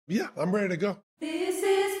Yeah, I'm ready to go. This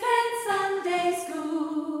is Penn Sunday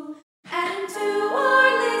School, and to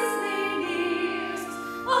our listening ears,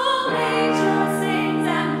 all angels sings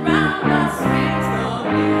and round us rings the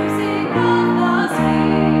music of the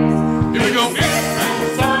spheres. Here we go.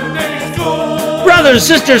 Penn Sunday School. Brothers,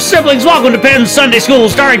 sisters, siblings, welcome to Penn Sunday School,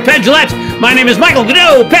 starring Penn Gillette. My name is Michael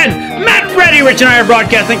Godot. Penn, Matt Reddy, Rich, and I are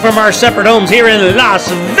broadcasting from our separate homes here in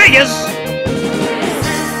Las Vegas.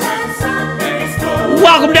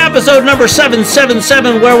 Welcome to episode number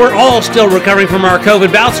 777, where we're all still recovering from our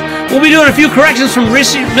COVID bouts. We'll be doing a few corrections from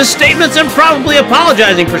recent misstatements and probably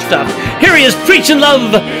apologizing for stuff. Here he is, preaching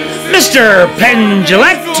love, Mr. Penn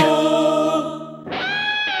Gillette.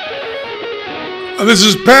 This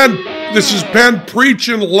is Penn. This is Penn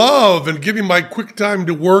preaching love and giving my quick time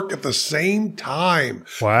to work at the same time.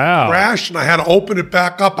 Wow. Crashed and I had to open it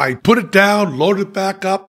back up. I put it down, loaded it back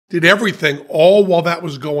up. Did everything all while that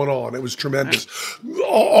was going on. It was tremendous.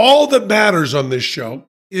 All that matters on this show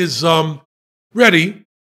is ready.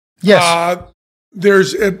 Yes.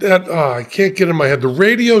 There's I can't get in my head. The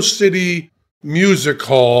Radio City Music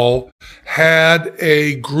Hall had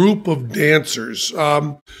a group of dancers.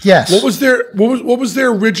 Yes. What was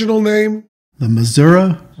their original name? The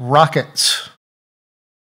Missouri Rockets.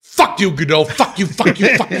 Fuck you, Godot. Fuck you, fuck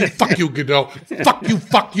you, fuck you, fuck you, Godot. Fuck you,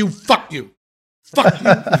 fuck you, fuck you. Fuck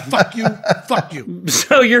you, fuck you, fuck you.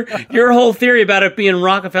 So your whole theory about it being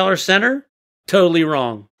Rockefeller Center, totally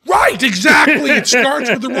wrong. Right, exactly. It starts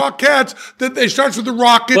with the Rockettes. Then it starts with the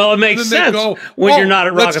Rockets. Well, it makes sense when you're not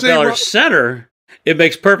at Rockefeller Center. It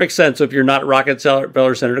makes perfect sense if you're not at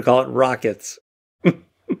Rockefeller Center to call it Rockets.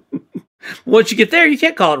 Once you get there, you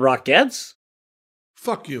can't call it Rockettes.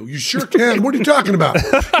 Fuck you. You sure can. What are you talking about?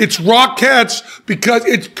 It's Rockettes because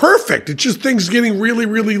it's perfect. It's just things getting really,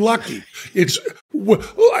 really lucky. It's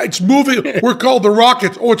moving. We're called the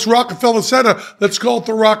Rockets. Oh, it's Rockefeller Center. Let's call it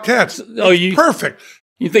the Rockettes. Oh, perfect.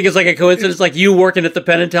 You think it's like a coincidence, like you working at the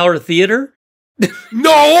Penn and Teller Theater?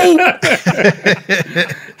 No.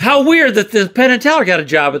 How weird that the Penn and Teller got a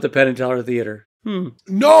job at the Penn and Teller Theater.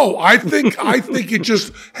 No, I think it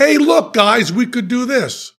just, hey, look, guys, we could do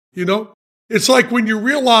this. You know? It's like when you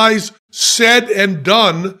realize Said and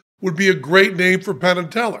Done would be a great name for Penn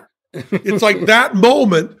and Teller. It's like that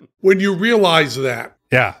moment when you realize that.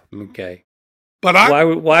 Yeah. Okay. But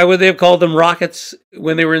why would they have called them Rockets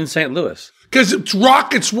when they were in St. Louis? Because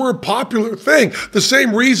Rockets were a popular thing. The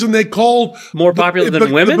same reason they called... More popular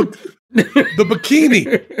than women? The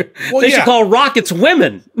bikini. Well, they should call Rockets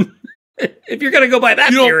women. If you're going to go by that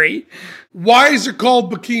theory. Why is it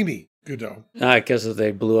called bikini, Godot? Because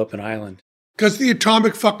they blew up an island. Because the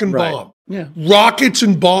atomic fucking bomb. Yeah. Rockets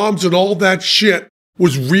and bombs and all that shit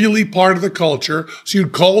was really part of the culture. So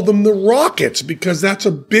you'd call them the Rockets because that's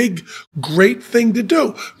a big, great thing to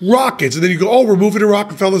do. Rockets. And then you go, oh, we're moving to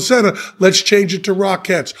Rockefeller Center. Let's change it to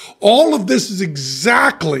Rockettes. All of this is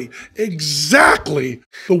exactly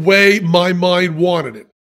the way my mind wanted it.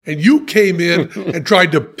 And you came in and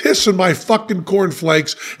tried to piss in my fucking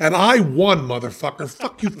cornflakes, and I won, motherfucker.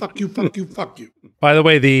 Fuck you, fuck you, fuck you, fuck you. By the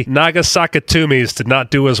way, the Nagasockittome did not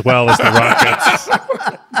do as well as the Rockets.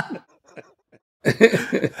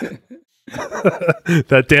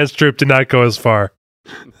 That dance troupe did not go as far.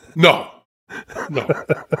 No.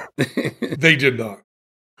 They did not.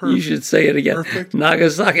 You should say it again. Perfect.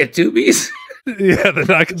 Nagasockittome. Yeah, the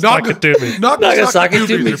Nagasockittome.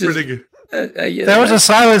 Nagasockittome are pretty good. There was a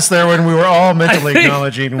silence there when we were all mentally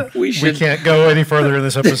acknowledging we can't go any further in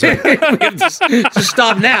this episode. We have to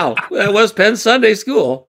stop now. That was Penn Sunday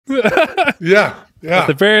School. Yeah. At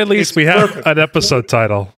the very least, we have an episode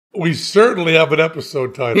title. We certainly have an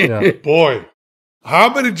episode title. Yeah. Boy,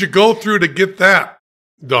 how many did you go through to get that,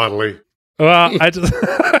 Donnelly? Well,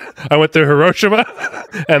 I went to Hiroshima,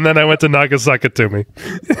 and then I went to Nagasockittome.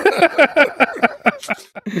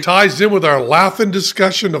 Ties in with our laughing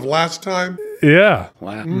discussion of last time. Yeah.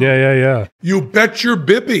 Wow. Yeah. You bet your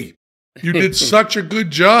Bippy. You did such a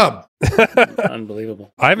good job.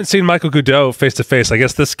 Unbelievable. I haven't seen Michael Godot face to face. I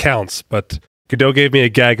guess this counts, but Godot gave me a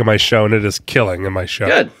gag in my show, and it is killing in my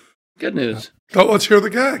show. Good news. Oh, let's hear the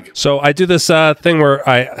gag. So I do this thing where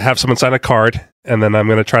I have someone sign a card, and then I'm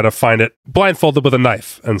going to try to find it blindfolded with a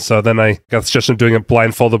knife. And so then I got the suggestion of doing it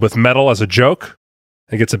blindfolded with metal as a joke.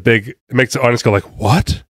 It makes the audience go like,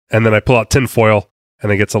 what? And then I pull out tinfoil,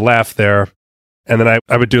 and it gets a laugh there. And then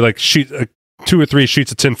I would do like 2 or 3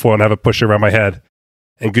 sheets of tinfoil and have it push around my head.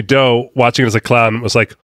 And Godot, watching it as a clown, was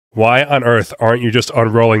like, why on earth aren't you just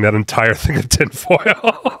unrolling that entire thing of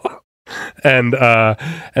tinfoil? And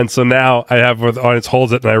so now I have where the audience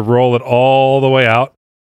holds it, and I roll it all the way out,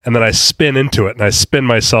 and then I spin into it, and I spin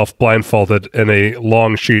myself blindfolded in a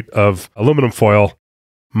long sheet of aluminum foil,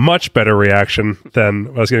 Much better reaction than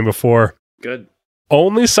what I was getting before. Good.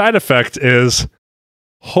 Only side effect is,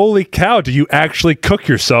 holy cow, do you actually cook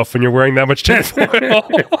yourself when you're wearing that much tinfoil?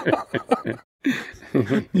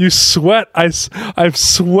 You sweat. I'm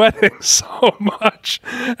sweating so much.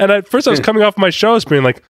 And at first I was coming off my shows being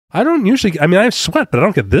like, I sweat, but I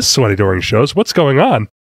don't get this sweaty during shows. What's going on?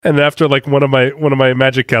 And after like one of my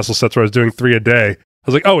Magic Castle sets where I was doing 3 a day, I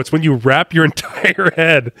was like, oh, it's when you wrap your entire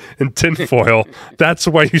head in tinfoil. That's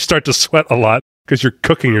why you start to sweat a lot, because you're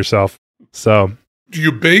cooking yourself. So, Do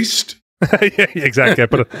you baste? yeah, exactly.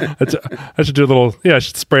 I should do a little. Yeah, I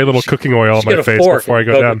should spray a little cooking oil on my face before I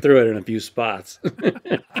go down. Through it in a few spots.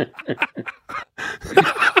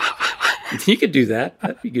 You could do that.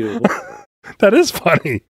 That'd be doable. That is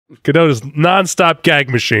funny. Godot's nonstop gag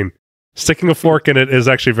machine. Sticking a fork in it is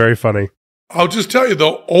actually very funny. I'll just tell you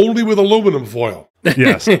though, only with aluminum foil.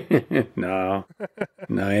 Yes. No,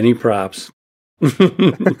 any props.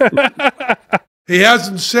 He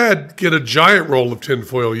hasn't said get a giant roll of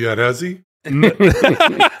tinfoil yet, has he?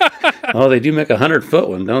 Oh, they do make 100-foot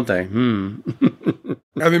one, don't they? And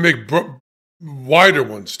they make wider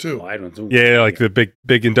ones too. Wide ones. Yeah, like the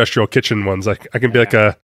big industrial kitchen ones. I can be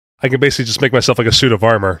I can basically just make myself like a suit of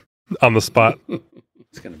armor on the spot.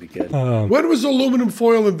 It's going to be good. When was aluminum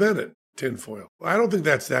foil invented? Tinfoil. I don't think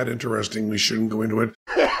that's that interesting. We shouldn't go into it.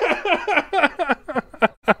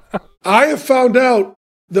 I have found out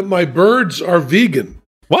that my birds are vegan.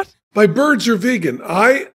 What? My birds are vegan.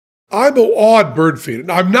 I'm an odd bird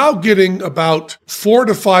feeder. I'm now getting about 4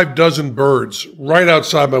 to 5 dozen birds right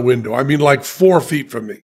outside my window. I mean, like 4 feet from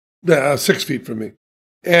me, 6 feet from me.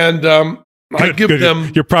 And I give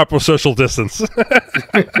them your proper social distance.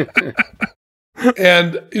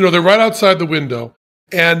 And, they're right outside the window.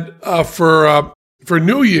 And for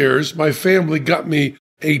New Year's, my family got me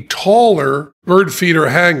a taller bird feeder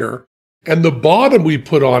hanger. And the bottom we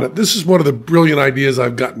put on it, this is one of the brilliant ideas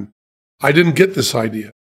I've gotten. I didn't get this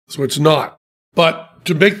idea, so it's not. But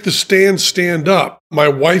to make the stand up, my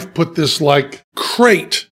wife put this like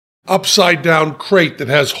crate, upside down crate that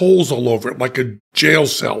has holes all over it, like a jail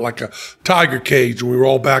cell, like a tiger cage when we were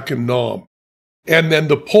all back in Nam. And then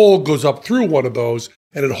the pole goes up through one of those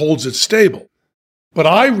and it holds it stable. But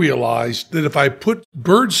I realized that if I put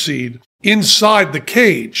birdseed inside the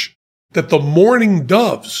cage, that the mourning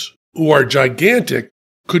doves, who are gigantic,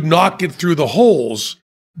 could not get through the holes,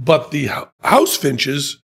 but the house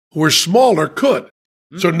finches, who are smaller, could.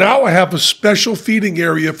 So now I have a special feeding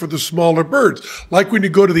area for the smaller birds. Like when you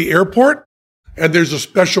go to the airport and there's a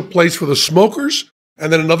special place for the smokers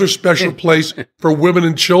and then another special place for women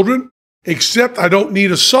and children, except I don't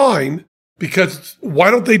need a sign, because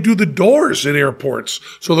why don't they do the doors in airports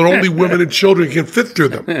so that only women and children can fit through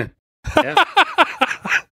them?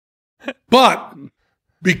 But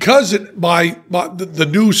because the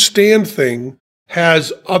new stand thing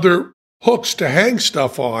has other hooks to hang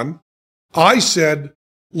stuff on, I said,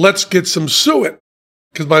 let's get some suet,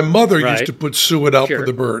 because my mother used to put suet out for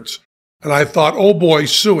the birds. And I thought, oh boy,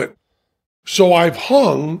 suet. So I've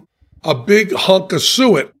hung a big hunk of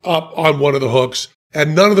suet up on one of the hooks,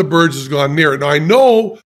 and none of the birds has gone near it. Now I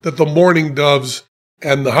know that the mourning doves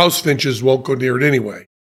and the house finches won't go near it anyway,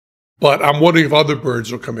 but I'm wondering if other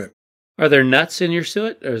birds will come in. Are there nuts in your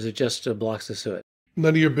suet, or is it just blocks of suet?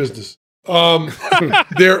 None of your business.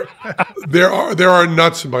 There are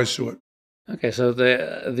nuts in my suet. Okay, so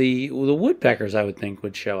the woodpeckers, I would think,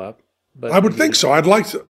 would show up. But I would think so. I'd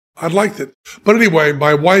like it. But anyway,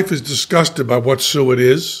 my wife is disgusted by what suet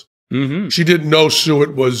is. Mm-hmm. She didn't know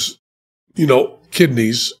suet was,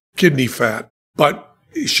 kidney fat. But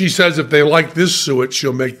she says if they like this suet,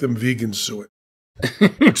 she'll make them vegan suet.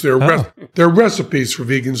 There are recipes for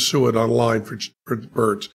vegan suet online for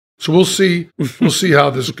birds. So we'll see how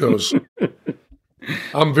this goes.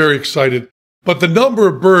 I'm very excited. But the number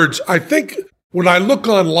of birds, I think when I look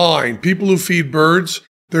online, people who feed birds,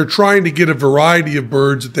 they're trying to get a variety of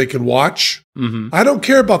birds that they can watch. Mm-hmm. I don't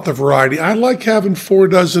care about the variety. I like having 4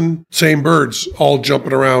 dozen same birds all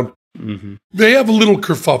jumping around. Mm-hmm. They have little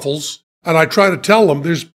kerfuffles, and I try to tell them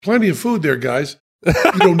there's plenty of food there, guys.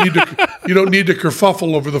 You don't need to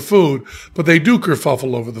kerfuffle over the food, but they do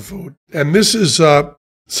kerfuffle over the food. And this is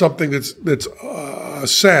something that's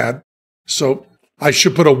sad. So I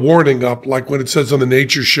should put a warning up, like when it says on the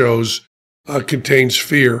nature shows, contains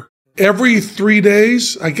fear. Every 3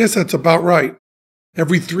 days, I guess that's about right.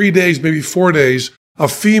 Every 3 days, maybe 4 days, a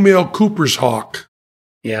female Cooper's hawk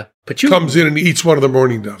comes in and eats one of the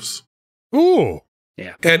mourning doves. Ooh.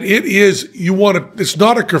 Yeah. And it's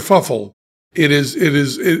not a kerfuffle. It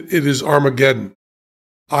is Armageddon.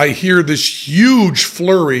 I hear this huge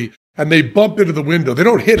flurry and they bump into the window. They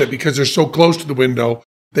don't hit it because they're so close to the window,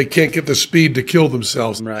 they can't get the speed to kill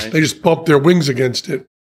themselves. Right. They just bump their wings against it.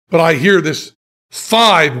 But I hear this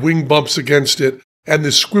 5 wing bumps against it and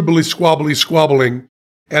this squibbly, squabbling.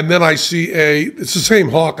 And then I see it's the same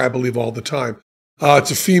hawk, I believe, all the time.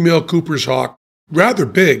 It's a female Cooper's hawk, rather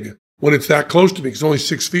big when it's that close to me. It's only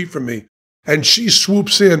 6 feet from me. And she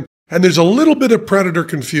swoops in, and there's a little bit of predator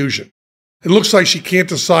confusion. It looks like she can't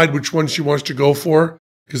decide which one she wants to go for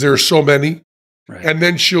because there are so many. Right. And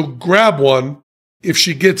then she'll grab one if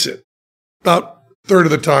she gets it. About a third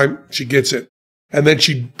of the time, she gets it. And then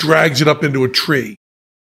she drags it up into a tree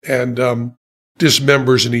and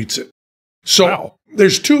dismembers and eats it. So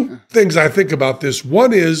there's 2 things I think about this.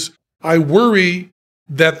 One is I worry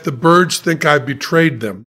that the birds think I betrayed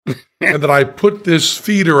them and that I put this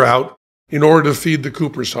feeder out in order to feed the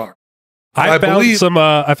Cooper's hawk. I found some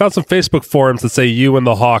Facebook forums that say you and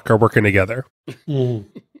the hawk are working together.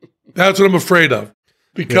 That's what I'm afraid of.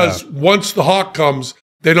 Because once the hawk comes,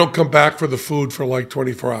 they don't come back for the food for like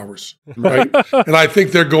 24 hours. Right? And I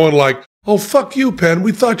think they're going like, oh, fuck you, Penn.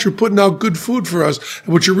 We thought you were putting out good food for us.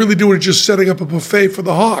 And what you're really doing is just setting up a buffet for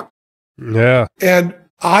the hawk. Yeah. And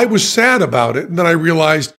I was sad about it. And then I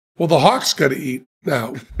realized, well, the hawk's got to eat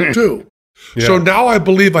now, too. Yeah. So now I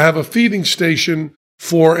believe I have a feeding station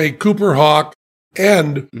for a Cooper hawk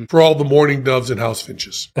and for all the mourning doves and house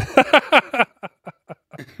finches.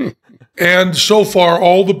 And so far,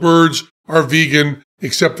 all the birds are vegan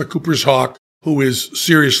except the Cooper's hawk, who is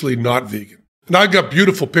seriously not vegan. And I got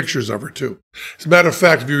beautiful pictures of her, too. As a matter of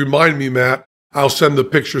fact, if you remind me, Matt, I'll send the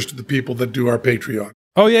pictures to the people that do our Patreon.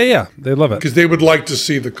 Oh, yeah. They love it. Because they would like to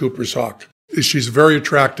see the Cooper's hawk. She's very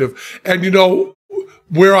attractive. And,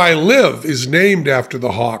 where I live is named after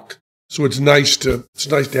the hawk. So it's nice to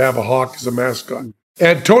have a hawk as a mascot.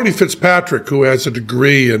 And Tony Fitzpatrick, who has a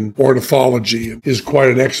degree in ornithology and is quite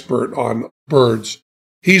an expert on birds,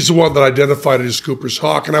 he's the one that identified it as Cooper's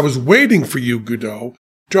hawk. And I was waiting for you, Godot,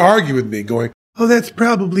 to argue with me, going, oh, that's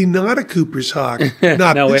probably not a Cooper's hawk.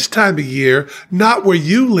 Not this time of year. Not where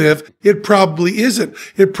you live. It probably isn't.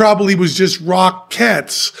 It probably was just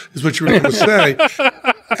rockets, is what you were going to say.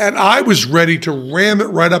 And I was ready to ram it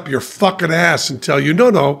right up your fucking ass and tell you,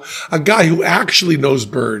 no, a guy who actually knows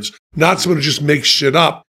birds, not someone who just makes shit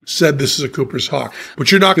up, said this is a Cooper's hawk. But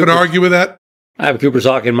you're not going to argue with that? I have a Cooper's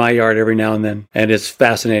hawk in my yard every now and then, and it's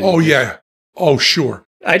fascinating. Oh, yeah. Oh, sure.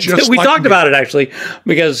 We talked about it, actually,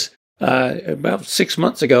 because about 6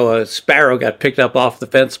 months ago, a sparrow got picked up off the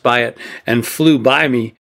fence by it and flew by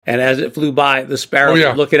me. And as it flew by, the sparrow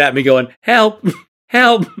was looking at me going, help,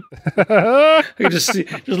 help. just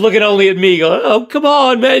looking only at me going, oh, come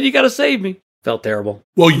on, man, you got to save me. Felt terrible.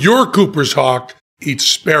 Well, your Cooper's hawk eats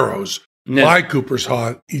sparrows. No. My Cooper's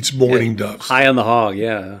hawk eats mourning doves. High on the hog,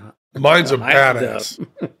 yeah. Mine's a badass.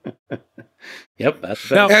 Yep, that's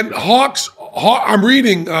bad. And hawks, I'm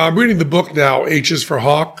reading the book now, H is for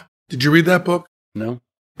Hawk. Did you read that book? No.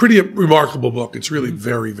 Pretty remarkable book. It's really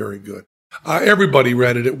very, very good. Everybody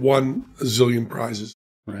read it. It won a zillion prizes.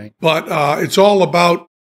 Right. But it's all about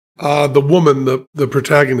the woman, the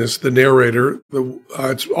protagonist, the narrator.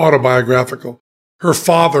 It's autobiographical. Her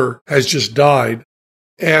father has just died.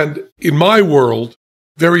 And in my world,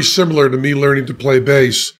 very similar to me learning to play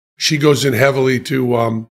bass, she goes in heavily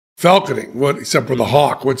to falconing, except for the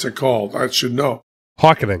hawk. What's it called? I should know.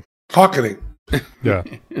 Hawkening. Yeah.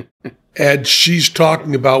 And she's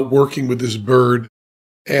talking about working with this bird.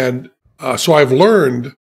 And so I've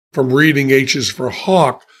learned from reading H's for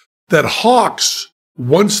Hawk that hawks,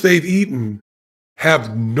 once they've eaten,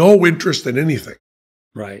 have no interest in anything.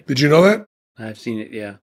 Right. Did you know that? I've seen it,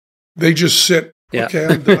 yeah. They just sit. Yeah. Okay,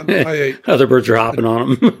 I'm done. I ate. Other birds are hopping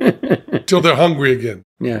on them. Till they're hungry again.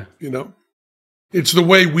 Yeah. It's the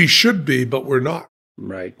way we should be, but we're not.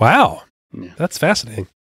 Right. Wow. Yeah. That's fascinating.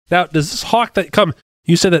 Now, does this hawk that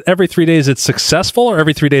you said that every 3 days it's successful, or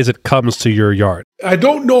every 3 days it comes to your yard? I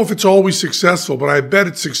don't know if it's always successful, but I bet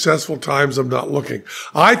it's successful times I'm not looking.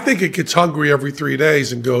 I think it gets hungry every 3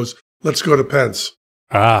 days and goes, let's go to Pence.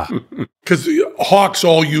 Ah. Because hawks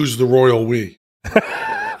all use the royal we.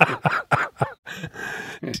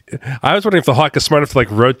 I was wondering if the hawk is smart enough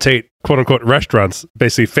to rotate quote unquote restaurants,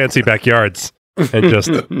 basically fancy backyards, and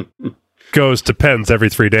just goes to pens every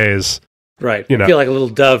 3 days. Right. I feel like a little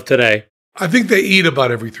dove today. I think they eat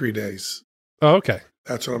about every 3 days. Oh, okay.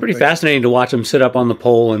 That's what I'm pretty thinking. Fascinating to watch them sit up on the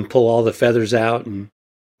pole and pull all the feathers out. And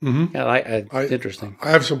it's interesting. I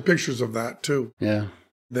have some pictures of that too. Yeah.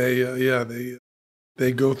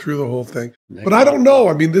 They go through the whole thing. But I don't know.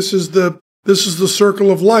 I mean, this is the circle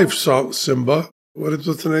of life, Simba. What's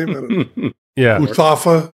the name? Yeah.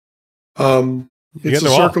 Muthafa. It's the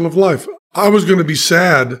circle of life. I was going to be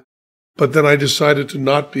sad, but then I decided to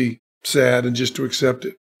not be sad and just to accept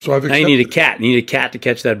it. So I've Now you need a cat. You need a cat to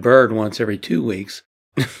catch that bird once every 2 weeks.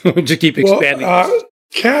 Just keep expanding.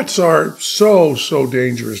 Cats are so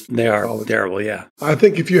dangerous. They are terrible, yeah. I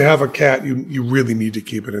think if you have a cat, you really need to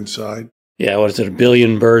keep it inside. Yeah, what is it, 1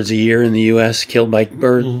 billion birds a year in the U.S. killed by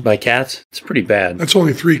by cats? It's pretty bad. That's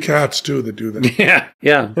only 3 cats, too, that do that.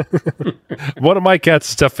 Yeah. One of my cats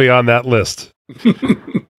is definitely on that list.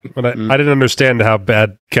 But I didn't understand how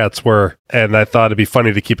bad cats were, and I thought it'd be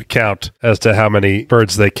funny to keep a count as to how many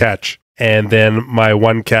birds they catch. And then my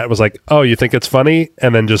one cat was like, "Oh, you think it's funny?"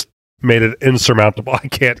 And then just made it insurmountable. I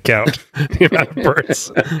can't count the amount of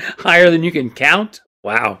birds. Higher than you can count?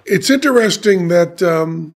 Wow. It's interesting that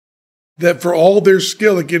that for all their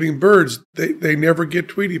skill at getting birds, they never get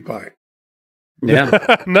Tweety Pie.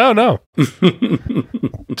 Yeah. No.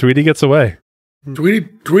 Tweety gets away.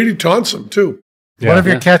 Tweety taunts them, too. Yeah. One of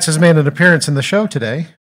your cats has made an appearance in the show today.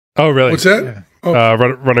 Oh, really? What's that? Yeah. Oh.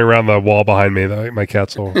 Running around the wall behind me. My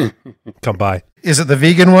cats will come by. Is it the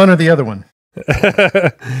vegan one or the other one?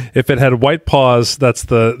 If it had white paws, that's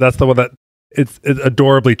the one that it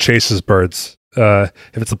adorably chases birds. If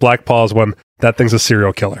it's the black paws one, that thing's a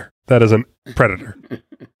serial killer. That is a predator.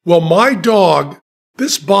 Well, my dog,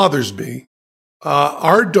 this bothers me.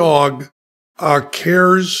 Our dog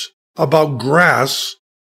cares about grass,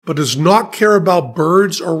 but does not care about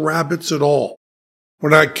birds or rabbits at all.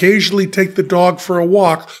 When I occasionally take the dog for a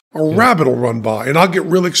walk, a rabbit will run by, and I'll get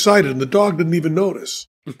real excited, and the dog didn't even notice.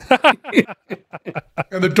 And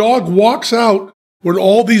the dog walks out when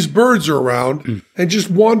all these birds are around and just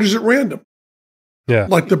wanders at random. Yeah.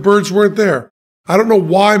 Like the birds weren't there. I don't know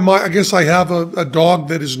why I guess I have a dog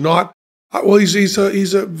that is not, well, he's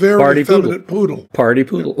a very Party effeminate poodle. Party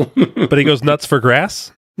poodle. But he goes nuts for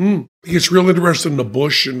grass? He gets real interested in the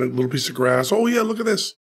bush and a little piece of grass. Oh, yeah, look at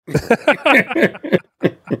this.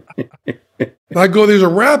 I go, there's a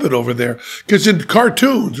rabbit over there. Because in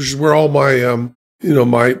cartoons, which is where all my,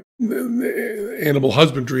 my animal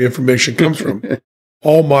husbandry information comes from,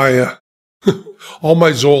 all my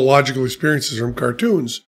zoological experiences are from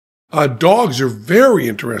cartoons. Dogs are very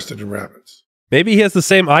interested in rabbits. Maybe he has the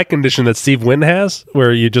same eye condition that Steve Wynn has,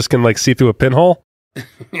 where you just can see through a pinhole.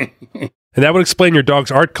 And that would explain your dog's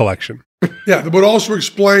art collection. Yeah, that would also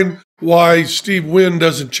explain why Steve Wynn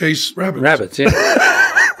doesn't chase rabbits. Rabbits, yeah.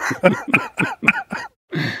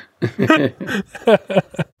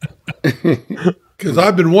 Because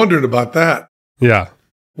I've been wondering about that. Yeah.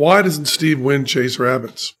 Why doesn't Steve Wynn chase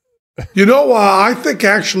rabbits? I think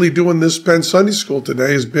actually doing this Penn Sunday School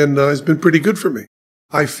today has been pretty good for me.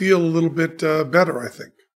 I feel a little bit better, I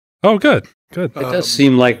think. Oh, good. Good. It does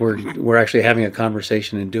seem like we're actually having a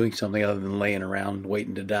conversation and doing something other than laying around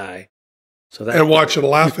waiting to die. So that and watching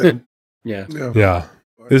laughing. Yeah. Yeah.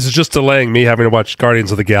 This is just delaying me having to watch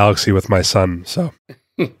Guardians of the Galaxy with my son. So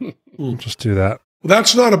we'll just do that. Well,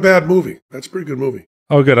 that's not a bad movie. That's a pretty good movie.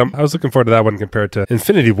 Oh, good. I was looking forward to that one compared to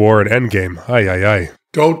Infinity War and Endgame. Aye.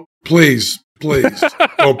 Don't, please,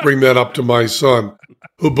 don't bring that up to my son,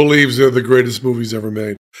 who believes they're the greatest movies ever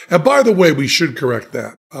made. And by the way, we should correct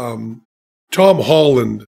that. Tom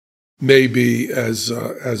Holland may be as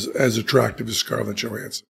attractive as Scarlett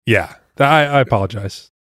Johansson. Yeah. I apologize.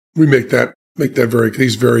 We make that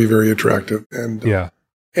he's very, very attractive. And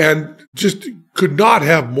and just could not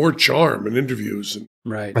have more charm in interviews. And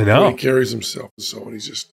right. I know. He carries himself and so on. He's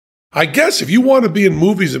just, I guess if you want to be in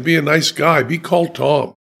movies and be a nice guy, be called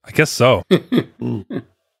Tom. I guess so. Well,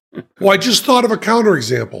 I just thought of a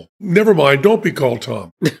counterexample. Never mind. Don't be called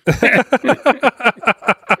Tom.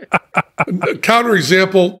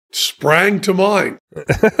 Counterexample sprang to mind.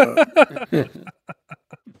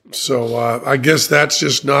 So I guess that's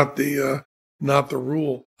just not the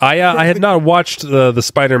rule. I had not watched the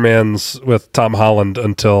Spider-Mans with Tom Holland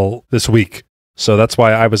until this week, so that's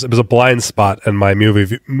why it was a blind spot in my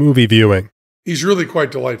movie viewing. He's really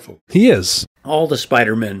quite delightful. He is. All the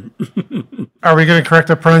Spider-Men. Are we going to correct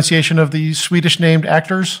the pronunciation of the Swedish named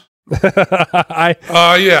actors? Yeah.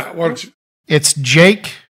 Why don't you? It's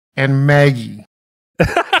Jake and Maggie.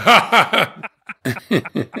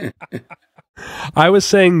 I was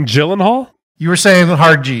saying Gyllenhaal. You were saying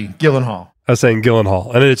hard G, Gyllenhaal. I was saying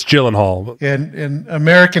Gyllenhaal, and it's Gyllenhaal. In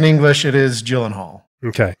American English, it is Gyllenhaal.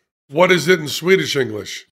 Okay. What is it in Swedish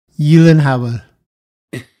English? Gyllenhaal.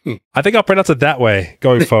 I think I'll pronounce it that way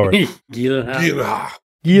going forward. Gyllenhaal.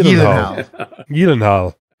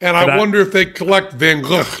 Gyllenhaal. And I wonder if they collect Van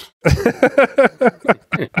Gogh.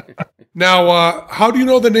 Now, how do you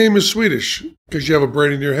know the name is Swedish? Because you have a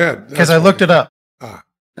brain in your head. Because I looked it up.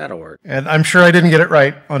 That'll work. And I'm sure I didn't get it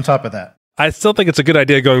right on top of that. I still think it's a good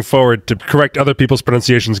idea going forward to correct other people's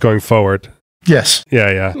pronunciations going forward. Yes.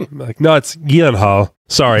 Yeah. Like, no, it's Gienhal.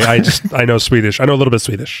 Sorry, I know Swedish. I know a little bit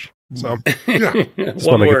Swedish. So Yeah. just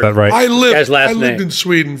want to get that right. I Guy's last lived name. in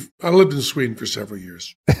Sweden. I lived in Sweden for several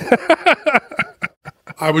years.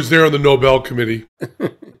 I was there on the Nobel Committee.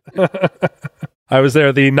 I was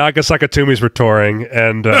there. The Nagasockittome were touring,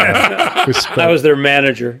 and I was their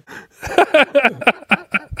manager.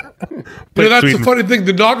 That's the funny thing.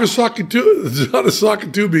 The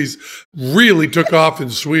Nagasockittome really took off in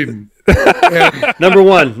Sweden. And Number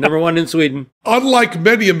one in Sweden. unlike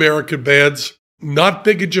many American bands, not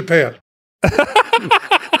big in Japan.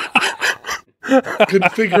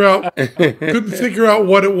 Couldn't figure out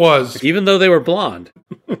what it was. Even though they were blonde.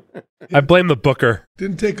 I blame the booker.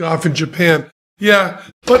 Didn't take off in Japan. Yeah,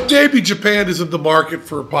 but maybe Japan isn't the market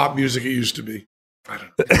for pop music it used to be. I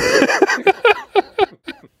don't know.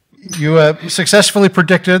 You successfully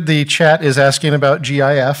predicted the chat is asking about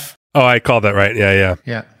GIF. Oh, I called that right. Yeah.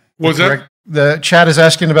 Yeah. Was that? The chat is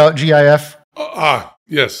asking about GIF.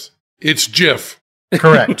 Yes. It's GIF.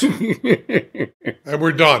 Correct. And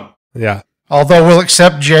we're done. Yeah. Although we'll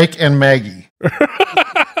accept Jake and Maggie.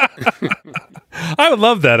 I would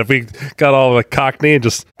love that if we got all the Cockney and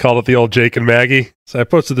just called it the old Jake and Maggie. So I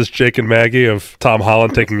posted this Jake and Maggie of Tom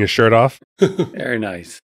Holland taking his shirt off. Very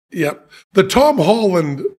nice. Yep. The Tom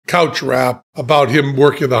Holland couch rap about him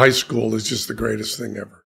working at the high school is just the greatest thing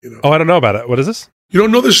ever. Oh, I don't know about it. What is this? You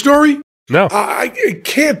don't know the story? No. It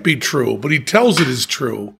can't be true, but he tells it is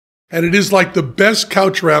true. And it is like the best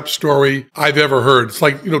couch rap story I've ever heard. It's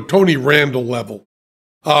like, Tony Randall level.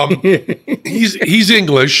 He's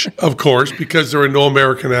English, of course, because there are no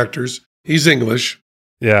American actors. He's English.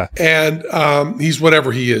 Yeah. And he's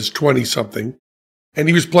whatever he is, 20-something. And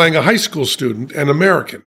he was playing a high school student, an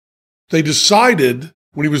American. They decided,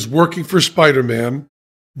 when he was working for Spider-Man,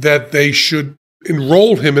 that they should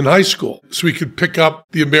enroll him in high school so he could pick up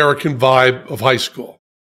the American vibe of high school.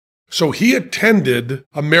 So he attended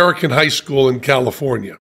American high school in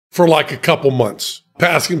California for like a couple months,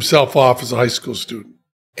 passing himself off as a high school student.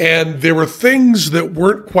 And there were things that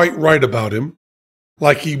weren't quite right about him,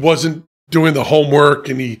 like he wasn't doing the homework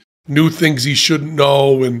and he knew things he shouldn't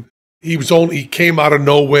know, and he came out of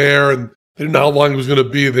nowhere and they didn't know how long he was going to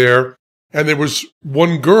be there. And there was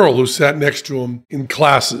one girl who sat next to him in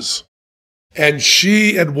classes, and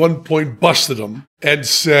she at one point busted him and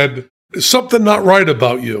said, "There's something not right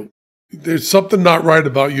about you. There's something not right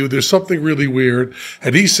about you. There's something really weird."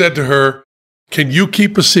 And he said to her, "Can you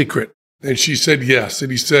keep a secret?" And she said, "Yes." And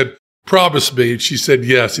he said, "Promise me." And she said,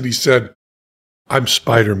 "Yes." And he said, "I'm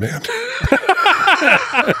Spider-Man."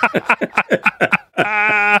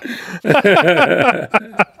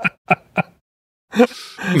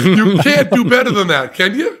 You can't do better than that,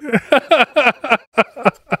 can you?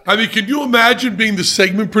 I mean, can you imagine being the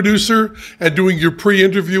segment producer and doing your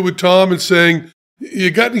pre-interview with Tom and saying,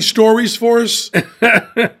 "You got any stories for us?"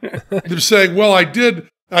 They're saying, "Well, I did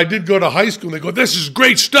go to high school." And they go, "This is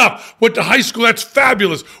great stuff. Went to high school. That's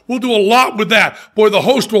fabulous. We'll do a lot with that. Boy, the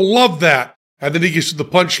host will love that." And then he gets to the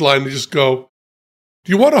punchline and they just go,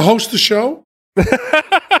 "Do you want to host the show?"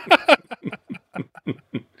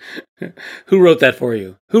 Who wrote that for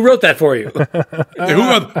you?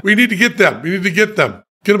 We need to get them.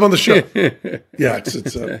 Get them on the show. Yeah,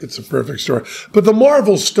 it's a perfect story. But the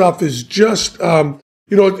Marvel stuff is just,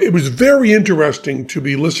 it was very interesting to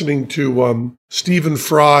be listening to Stephen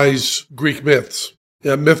Fry's Greek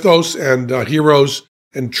mythos and heroes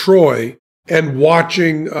and Troy, and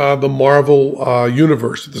watching the Marvel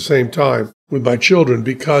universe at the same time with my children,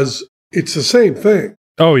 because it's the same thing.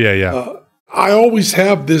 Oh, yeah. I always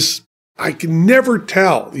have this, I can never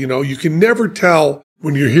tell, you can never tell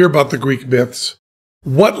when you hear about the Greek myths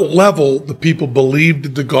what level the people believed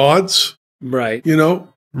in the gods. Right.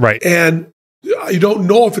 Right. And you don't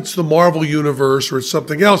know if it's the Marvel universe or it's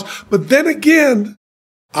something else. But then again,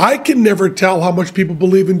 I can never tell how much people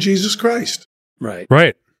believe in Jesus Christ. Right.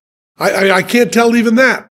 Right. I can't tell even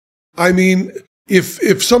that. I mean,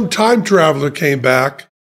 if some time traveler came back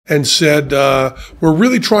and said, "We're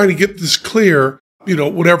really trying to get this clear,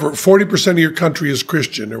 whatever, 40% of your country is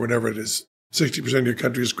Christian," or whatever it is, 60% of your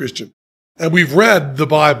country is Christian, and we've read the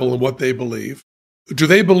Bible and what they believe. Do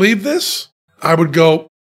they believe this? I would go,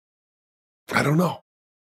 I don't know.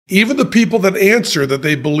 Even the people that answer that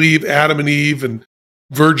they believe Adam and Eve and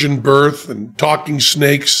virgin birth and talking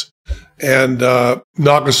snakes and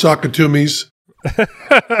Nagasockittome,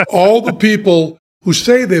 all the people who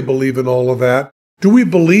say they believe in all of that, do we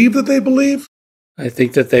believe that they believe? I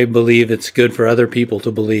think that they believe it's good for other people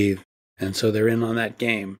to believe, and so they're in on that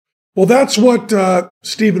game. Well, that's what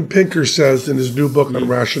Steven Pinker says in his new book on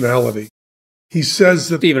rationality. He says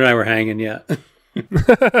that... Steve and I were hanging, yeah.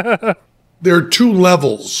 there are two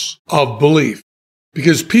levels of belief.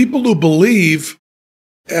 Because people who believe,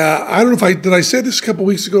 I don't know did I say this a couple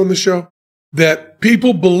weeks ago on the show? That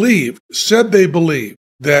people said they believed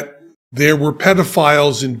that there were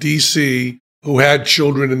pedophiles in D.C. who had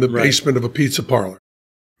children in the basement of a pizza parlor.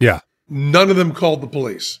 Yeah. None of them called the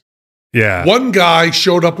police. Yeah. One guy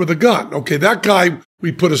showed up with a gun. Okay, that guy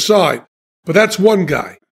we put aside, but that's one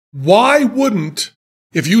guy. Why wouldn't,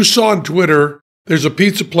 if you saw on Twitter, there's a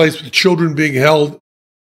pizza place with children being held,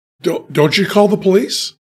 don't you call the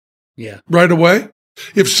police? Yeah. Right away?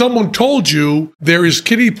 If someone told you there is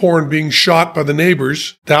kiddie porn being shot by the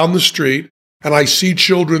neighbors down the street, and I see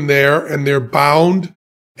children there and they're bound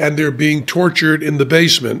and they're being tortured in the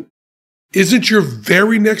basement, isn't your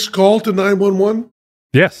very next call to 911?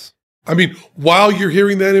 Yes. I mean, while you're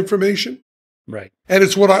hearing that information? Right. And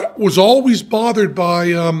it's what I was always bothered by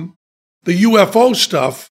the UFO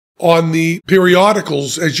stuff on the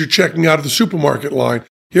periodicals as you're checking out of the supermarket line.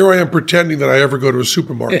 Here I am pretending that I ever go to a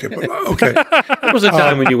supermarket. But, okay. There was a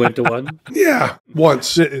time when you went to one. Yeah,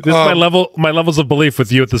 once. This is my levels of belief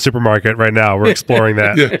with you at the supermarket right now. We're exploring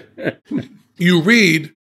that. Yeah. You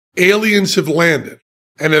read, aliens have landed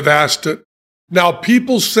and have asked it. Now,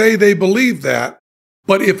 people say they believe that,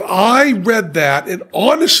 but if I read that and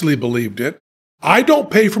honestly believed it, I don't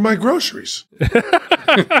pay for my groceries.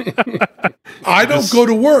 I don't go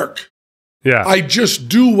to work. Yeah. I just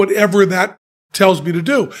do whatever that tells me to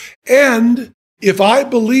do. And if I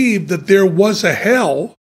believed that there was a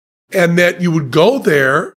hell and that you would go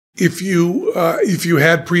there if you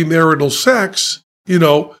had premarital sex,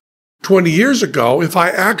 20 years ago, if I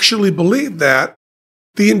actually believed that,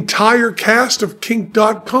 the entire cast of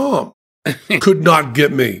kink.com could not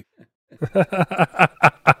get me.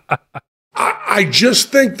 I just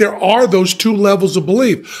think there are those two levels of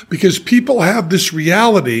belief because people have this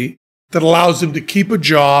reality that allows them to keep a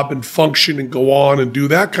job and function and go on and do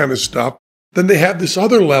that kind of stuff. Then they have this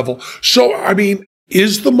other level. So, I mean,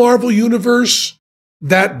 is the Marvel Universe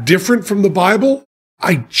that different from the Bible?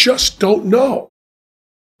 I just don't know.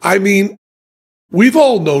 I mean, we've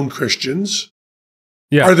all known Christians.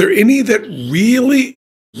 Yeah. Are there any that really,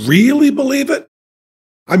 really believe it?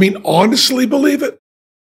 I mean, honestly believe it?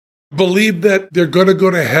 Believe that they're going to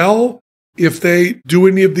go to hell if they do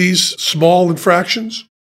any of these small infractions?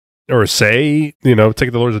 Or say,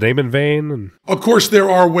 take the Lord's name in vain. And of course, there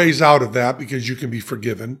are ways out of that because you can be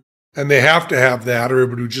forgiven. And they have to have that or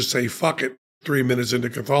everybody would just say, fuck it, 3 minutes into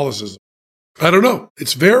Catholicism. I don't know.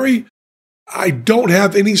 I don't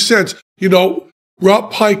have any sense.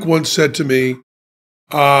 Rob Pike once said to me,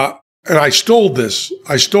 and I stole this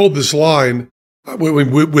line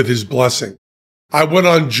with his blessing. I went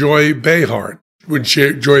on Joy Behar when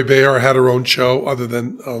Joy Behar had her own show other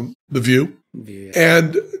than The View. Yeah.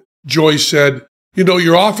 And Joy said,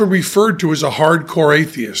 you're often referred to as a hardcore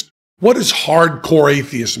atheist. What does hardcore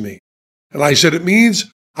atheist mean? And I said, it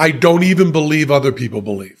means I don't even believe other people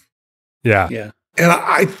believe. yeah. Yeah. And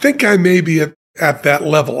I think I may be at that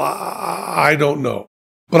level. I don't know.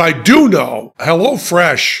 But I do know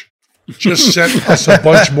HelloFresh just sent us a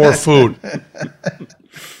bunch more food.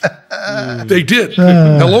 They did.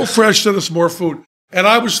 HelloFresh sent us more food. And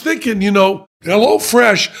I was thinking,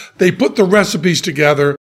 HelloFresh, they put the recipes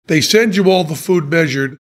together. They send you all the food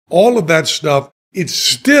measured, all of that stuff. It's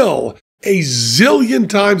still a zillion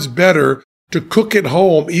times better to cook at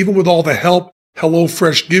home, even with all the help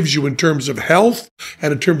HelloFresh gives you in terms of health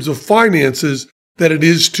and in terms of finances, than it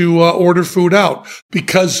is to order food out.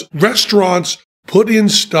 Because restaurants put in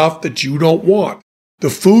stuff that you don't want. The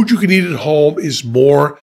food you can eat at home is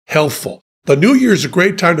more healthful. The new year is a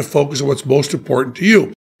great time to focus on what's most important to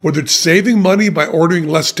you, whether it's saving money by ordering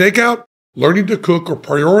less takeout, learning to cook, or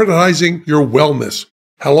prioritizing your wellness.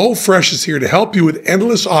 HelloFresh is here to help you with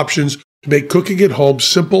endless options to make cooking at home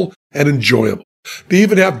simple and enjoyable. They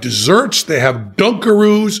even have desserts. They have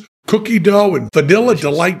Dunkaroos, cookie dough, and vanilla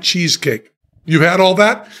delight cheesecake. You've had all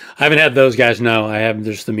that? I haven't had those guys, no. I haven't.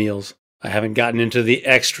 There's the meals. I haven't gotten into the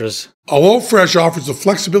extras. HelloFresh offers the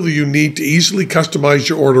flexibility you need to easily customize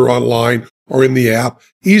your order online or in the app,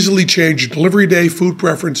 easily change your delivery day, food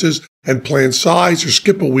preferences, and plan size or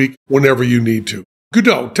skip a week whenever you need to.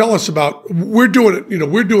 Godot, tell us about, we're doing it,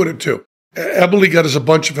 we're doing it too. Emily got us a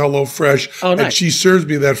bunch of HelloFresh, nice. And she serves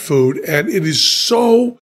me that food, and it is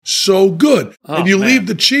so, so good. Oh, and you man. leave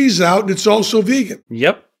the cheese out, and it's also vegan.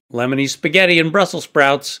 Yep. Lemony spaghetti and Brussels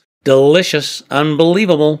sprouts. Delicious.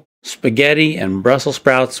 Unbelievable. Spaghetti and Brussels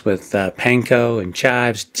sprouts with panko and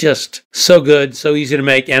chives. Just so good, so easy to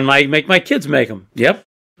make, and I make my kids make them. Yep,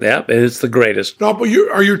 it's the greatest. No, but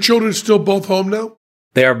are your children still both home now?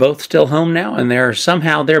 They are both still home now, and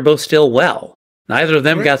they're both still well. Neither of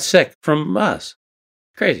them got sick from us.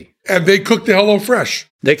 Crazy. And they cooked the HelloFresh.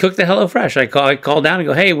 They cooked the HelloFresh. I call down and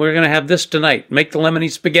go, hey, we're going to have this tonight. Make the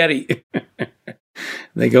lemony spaghetti.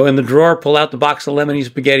 They go in the drawer, pull out the box of lemony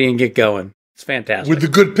spaghetti, and get going. It's fantastic. With the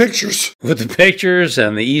good pictures. With the pictures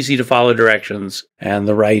and the easy-to-follow directions and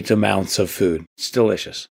the right amounts of food. It's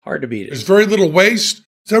delicious. Hard to beat There's it. very little waste.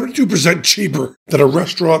 72% cheaper than a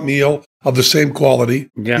restaurant meal of the same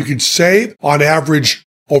quality. Yeah. You can save, on average,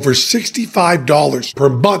 over $65 per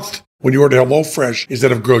month when you order HelloFresh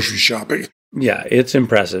instead of grocery shopping. Yeah, it's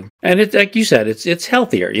impressive. And it's like you said, it's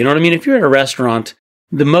healthier. You know what I mean? If you're at a restaurant,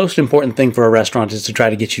 the most important thing for a restaurant is to try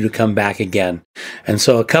to get you to come back again. And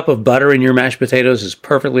so a cup of butter in your mashed potatoes is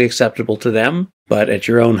perfectly acceptable to them. But at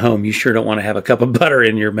your own home, you sure don't want to have a cup of butter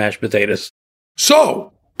in your mashed potatoes.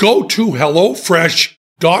 So go to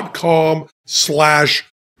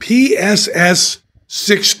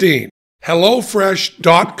HelloFresh.com/PSS16.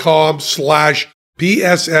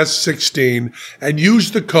 HelloFresh.com/PSS16 and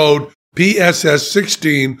use the code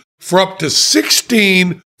PSS16 for up to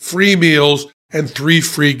 16 free meals and 3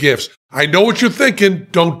 free gifts. I know what you're thinking.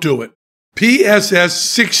 Don't do it.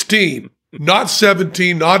 PSS16, not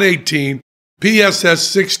 17, not 18.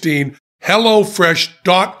 PSS16.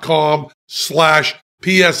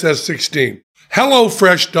 HelloFresh.com/PSS16.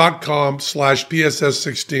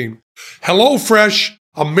 HelloFresh.com/PSS16. HelloFresh,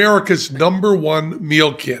 America's #1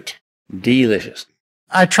 meal kit. Delicious.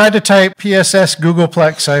 I tried to type PSS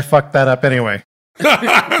Googleplex. I fucked that up anyway.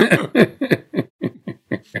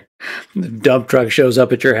 The dump truck shows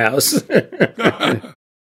up at your house.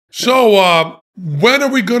 So, when are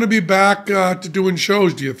we going to be back to doing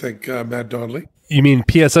shows, do you think, Matt Donnelly? You mean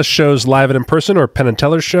PSS shows live and in person, or Penn and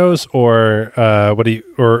Teller shows, or what do you?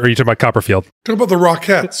 Or are you talking about Copperfield? Talk about the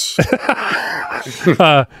Rockettes.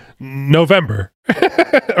 November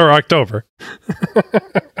or October.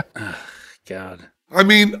 God. I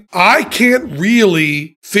mean, I can't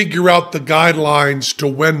really figure out the guidelines to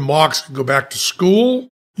when mocks can go back to school.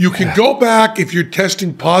 You can go back if you're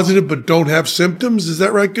testing positive but don't have symptoms. Is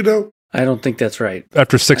that right, Godot? I don't think that's right.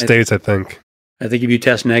 After 6 days, I think. I think if you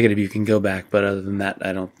test negative, you can go back. But other than that,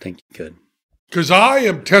 I don't think you could. Because I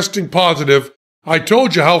am testing positive. I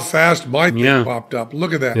told you how fast my thing popped up.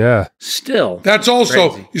 Look at that. Yeah. Still. That's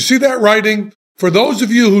also, crazy. You see that writing? For those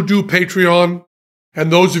of you who do Patreon and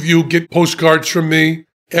those of you who get postcards from me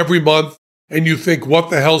every month and you think, what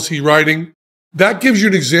the hell's he writing? That gives you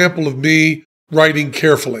an example of me writing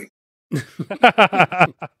carefully. Do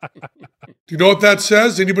you know what that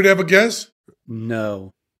says? Anybody have a guess?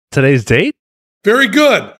 No. Today's date? Very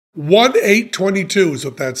good. 1/8/22 is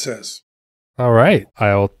what that says. All right.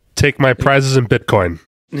 I'll take my prizes in Bitcoin.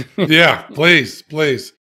 Yeah, please,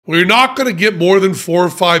 please. We're not going to get more than 4 or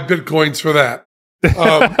 5 Bitcoins for that.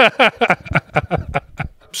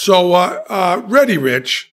 So, Ready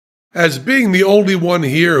Rich, as being the only one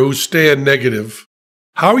here who's staying negative,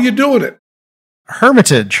 how are you doing it?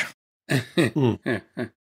 Hermitage.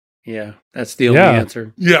 Yeah, that's the only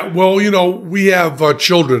answer. Yeah, well, we have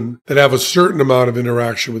children that have a certain amount of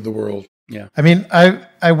interaction with the world. Yeah. I mean,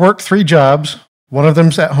 I work 3 jobs. One of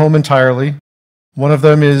them's at home entirely. One of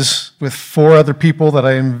them is with 4 other people that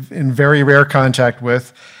I'm in very rare contact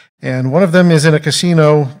with. And one of them is in a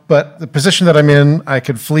casino, but the position that I'm in, I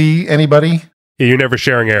could flee anybody. Yeah, you're never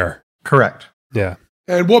sharing air. Correct. Yeah.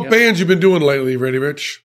 And what bands you been doing lately, Ready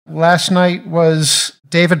Rich? Last night was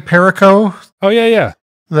David Perico, Oh, yeah.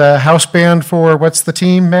 the house band for, what's the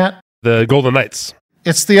team, Matt? The Golden Knights.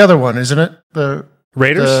 It's the other one, isn't it? The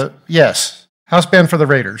Raiders? Yes. House band for the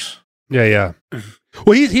Raiders. Yeah.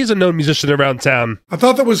 Well, he's a known musician around town. I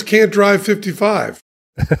thought that was Can't Drive 55.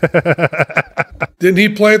 Didn't he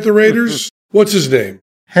play at the Raiders? What's his name?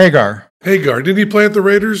 Hagar. Didn't he play at the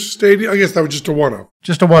Raiders Stadium? I guess that was just a one-off.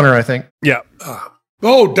 Just a oneer, I think. Yeah.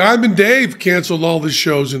 Oh, Diamond Dave canceled all his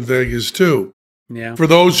shows in Vegas, too. Yeah. For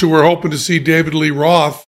those who were hoping to see David Lee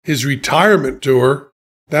Roth, his retirement tour,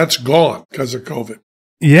 that's gone because of COVID.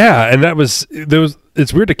 Yeah, and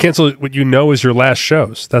it's weird to cancel what you know is your last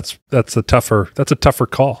shows. That's a tougher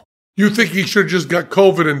call. You think he should have just got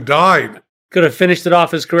COVID and died? Could have finished it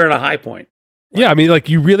off his career at a high point. Yeah, I mean, like,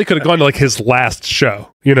 you really could have gone to, like, his last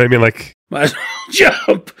show. You know what I mean? Like, Might as well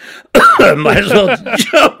jump. Might as well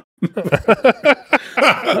jump.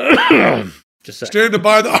 Just saying. Stand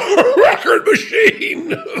by the record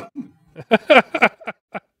machine.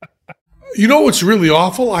 You know what's really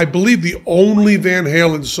awful? I believe the only Van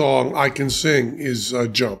Halen song I can sing is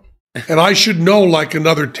Jump. And I should know like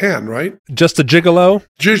another 10, right? Just a Gigolo?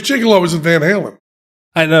 Just Gigolo isn't Van Halen.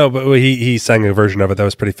 I know, but he sang a version of it that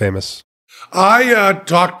was pretty famous. I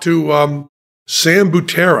talked to Sam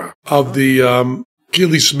Butera of the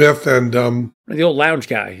Keely Smith and The old lounge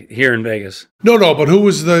guy here in Vegas. no, but who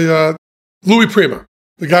was the Louis Prima?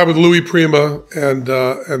 The guy with Louis Prima and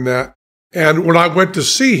that. And when I went to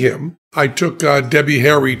see him, I took Debbie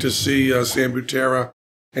Harry to see Sam Butera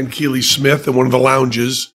and Keely Smith in one of the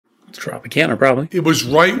lounges. It's Tropicana, probably. It was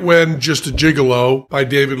right when Just a Gigolo by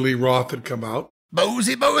David Lee Roth had come out.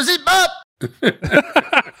 Bozy, bop.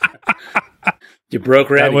 You broke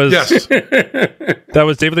ready. That was Yes. that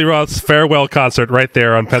was David Lee Roth's farewell concert right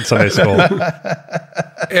there on Penn Sunday School.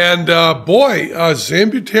 And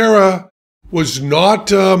Sam Butera was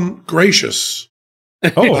not gracious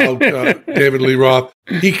about David Lee Roth.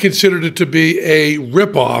 He considered it to be a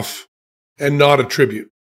ripoff and not a tribute.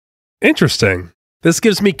 Interesting. This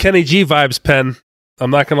gives me Kenny G vibes, Penn.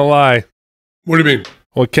 I'm not gonna lie. What do you mean?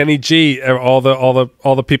 Well, Kenny G, all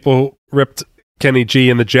the people who ripped Kenny G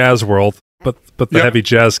in the jazz world, but the Yep. heavy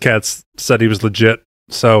jazz cats said he was legit.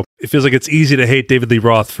 So it feels like it's easy to hate David Lee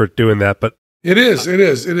Roth for doing that, but It is.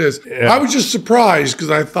 Yeah. I was just surprised because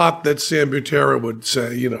I thought that Sam Butera would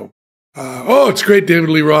say, it's great David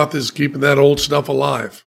Lee Roth is keeping that old stuff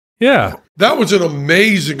alive. yeah. That was an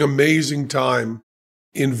amazing, amazing time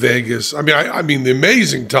in Vegas. I mean, the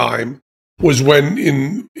amazing time was when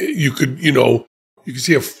you could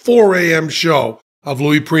see a 4 a.m. show of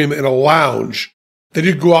Louis Prima in a lounge. Then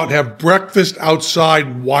you'd go out and have breakfast outside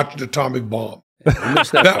and watch an atomic bomb. I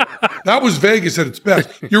missed that. That was Vegas at its best.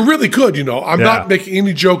 You really could, I'm Yeah. not making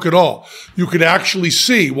any joke at all. You could actually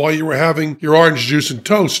see while you were having your orange juice and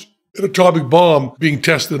toast an atomic bomb being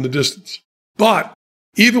tested in the distance. But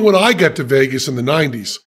even when I got to Vegas in the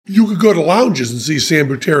 90s, you could go to lounges and see Sam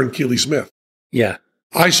Butera and Keely Smith. Yeah.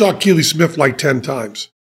 I saw Keely Smith like 10 times.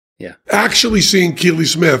 Yeah. Actually seeing Keely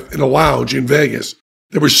Smith in a lounge in Vegas,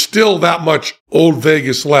 there was still that much old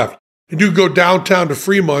Vegas left. And you could go downtown to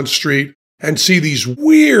Fremont Street and see these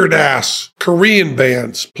weird-ass Korean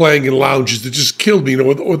bands playing in lounges that just killed me.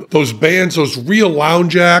 With those bands, those real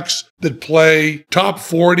lounge acts that play top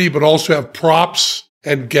 40 but also have props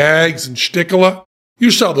and gags and shtickla. You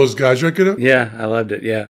saw those guys, right, Kiddo? Yeah, I loved it.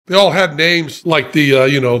 Yeah. They all had names like the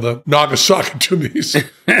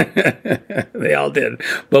Nagasockittome. They all did.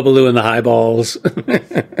 Bubbaloo and the Highballs.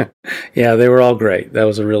 Yeah, they were all great. That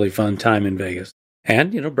was a really fun time in Vegas.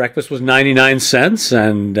 And, breakfast was 99 cents,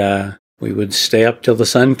 and we would stay up till the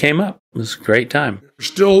sun came up. It was a great time.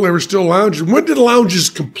 They were still lounges. When did lounges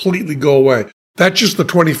completely go away? That's just the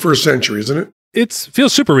 21st century, isn't it? It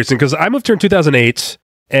feels super recent because I moved here in 2008,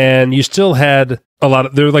 and you still had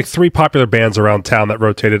there were like 3 popular bands around town that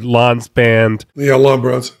rotated. Lon's band. Yeah, Lon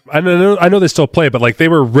Bronson. I know they still play, but like they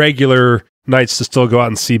were regular nights to still go out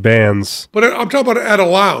and see bands. But I'm talking about at a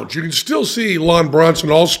lounge. You can still see Lon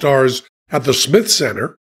Bronson All-Stars at the Smith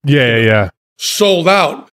Center. Yeah. Sold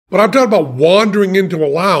out. But I'm talking about wandering into a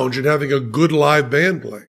lounge and having a good live band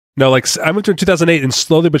play. No, like I moved here in 2008, and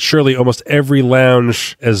slowly but surely, almost every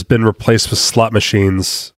lounge has been replaced with slot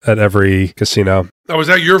machines at every casino. Now, was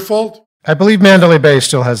that your fault? I believe Mandalay Bay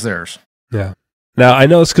still has theirs. Yeah. Now, I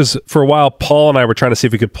know this because for a while, Paul and I were trying to see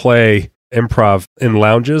if we could play improv in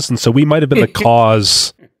lounges, and so we might have been the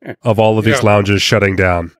cause of all of these lounges shutting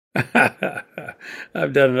down.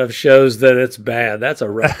 I've done enough shows that it's bad. That's a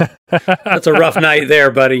rough night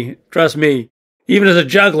there, buddy. Trust me. Even as a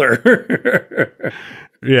juggler.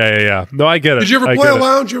 Yeah. No, I get it. Did you ever play a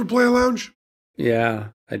lounge? You ever play a lounge? Yeah,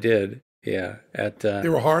 I did. Yeah. They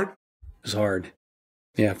were hard? It was hard.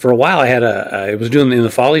 Yeah, for a while I was doing in the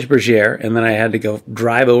Folies Bergère, and then I had to go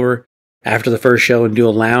drive over after the first show and do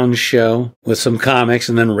a lounge show with some comics,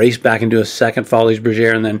 and then race back and do a second Folies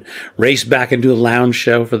Bergère, and then race back and do a lounge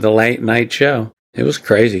show for the late night show. It was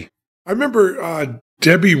crazy. I remember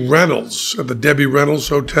Debbie Reynolds at the Debbie Reynolds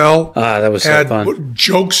Hotel. That was so fun.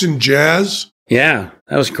 Jokes and Jazz. Yeah,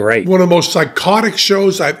 that was great. One of the most psychotic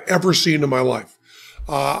shows I've ever seen in my life.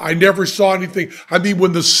 I never saw anything. I mean,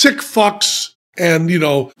 when the Sick Fucks and,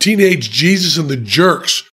 Teenage Jesus and the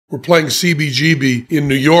Jerks were playing CBGB in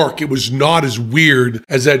New York, it was not as weird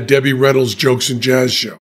as that Debbie Reynolds Jokes and Jazz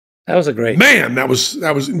show. That was a great... Man, that was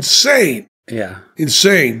insane. Yeah.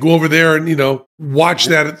 Insane. Go over there and, watch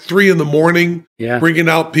that at 3 a.m, Yeah. bringing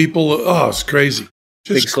out people. Oh, it's crazy.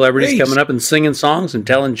 Just big celebrities crazy. coming up and singing songs and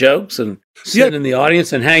telling jokes and sitting in the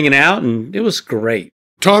audience and hanging out, and it was great.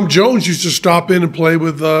 Tom Jones used to stop in and play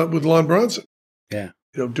with Lon Bronson. Yeah.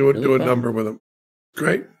 Do a Really fun. number with him.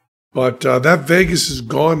 Great. But that Vegas is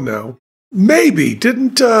gone now. Maybe.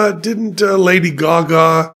 Didn't Lady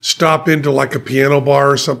Gaga stop into like a piano bar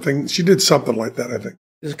or something? She did something like that, I think.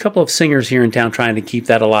 There's a couple of singers here in town trying to keep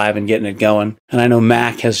that alive and getting it going. And I know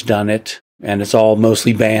Mac has done it, and it's all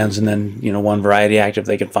mostly bands and then, one variety act if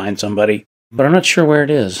they can find somebody. But I'm not sure where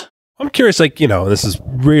it is. I'm curious, like, this is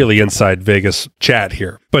really inside Vegas chat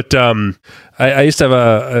here, but I used to have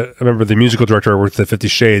I remember the musical director I worked at 50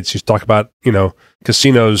 Shades used to talk about,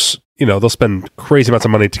 casinos, they'll spend crazy amounts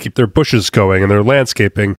of money to keep their bushes going and their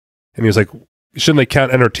landscaping. And he was like, shouldn't they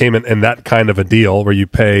count entertainment in that kind of a deal where you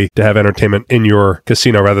pay to have entertainment in your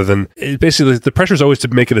casino rather than basically the pressure is always to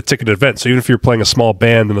make it a ticketed event. So even if you're playing a small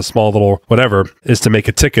band and a small little whatever is to make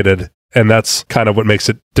it ticketed. And that's kind of what makes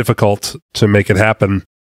it difficult to make it happen.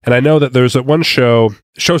 And I know that there's one show,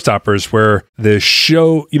 Showstoppers, where the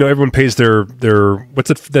show, everyone pays their what's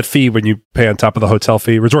that fee when you pay on top of the hotel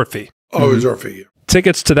fee? Resort fee. Oh, resort fee.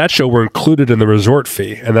 Tickets to that show were included in the resort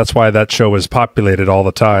fee. And that's why that show was populated all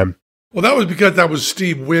the time. Well, that was because that was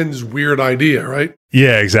Steve Wynn's weird idea, right?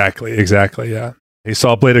 Yeah, exactly, yeah. He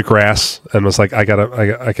saw a blade of grass and was like,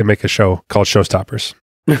 I can make a show called Showstoppers.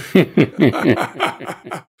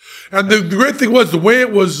 And the great thing was, the way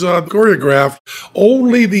it was choreographed,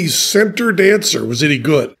 only the center dancer was any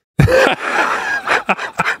good.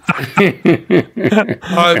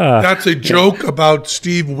 That's a joke about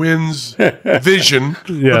Steve Wynn's vision.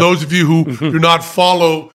 Yeah. For those of you who do not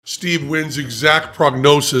follow Steve Wynn's exact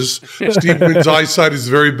prognosis, Steve Wynn's eyesight is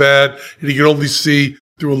very bad, and he can only see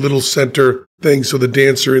through a little center thing, so the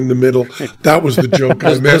dancer in the middle. That was the joke.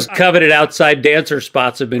 Those coveted outside dancer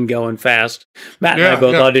spots have been going fast. Matt and I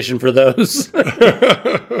both auditioned for those.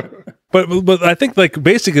 But I think, like,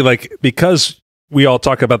 basically, like, because we all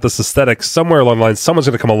talk about this aesthetic, somewhere along the line, someone's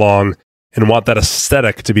going to come along and want that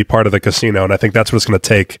aesthetic to be part of the casino. And I think that's what it's going to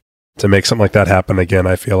take to make something like that happen again,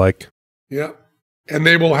 I feel like. Yeah. And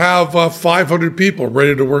they will have 500 people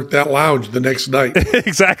ready to work that lounge the next night.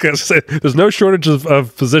 Exactly. There's no shortage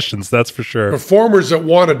of positions, that's for sure. Performers that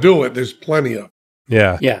want to do it, there's plenty of.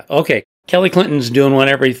 Yeah. Yeah, okay. Kelly Clinton's doing one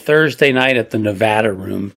every Thursday night at the Nevada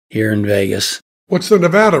Room here in Vegas. What's the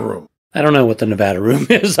Nevada Room? I don't know what the Nevada Room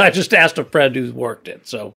is. I just asked a friend who's worked it,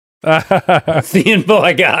 so that's the info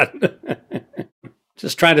I got.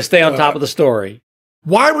 Just trying to stay on top of the story.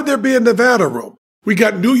 Why would there be a Nevada Room? We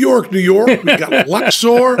got New York. We got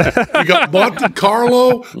Luxor. We got Monte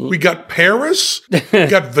Carlo. We got Paris. We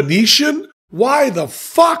got Venetian. Why the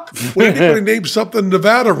fuck would anybody name something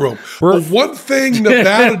Nevada Room? Well, one thing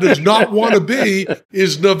Nevada does not want to be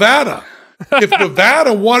is Nevada. If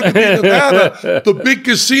Nevada wanted to be Nevada, the big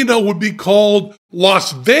casino would be called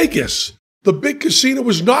Las Vegas. The big casino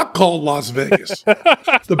was not called Las Vegas.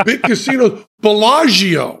 The big casino,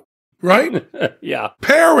 Bellagio. Right? Yeah.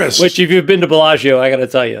 Paris. Which, if you've been to Bellagio, I got to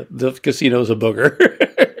tell you, the casino's a booger.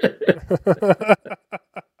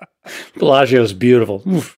 Bellagio's beautiful.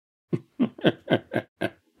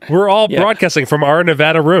 We're all broadcasting from our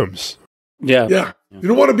Nevada rooms. Yeah. Yeah. You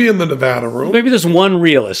don't want to be in the Nevada Room. Maybe there's one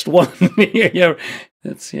realist. We have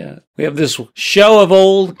this show of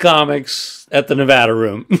old comics at the Nevada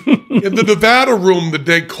Room. In the Nevada Room, the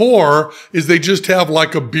decor is they just have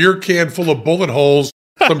like a beer can full of bullet holes,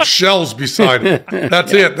 some shells beside it.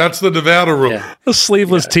 That's it. That's the Nevada Room. Yeah. A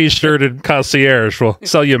sleeveless T-shirt and concierge will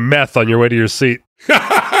sell you meth on your way to your seat.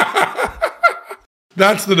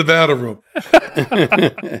 That's the Nevada Room.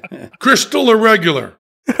 Crystal or regular?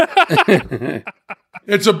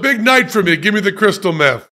 It's a big night for me. Give me the crystal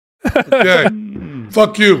meth. Okay.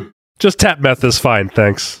 Fuck you. Just tap meth is fine,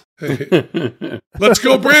 thanks. Let's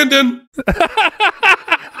go, Brandon.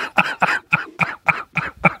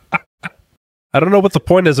 I don't know what the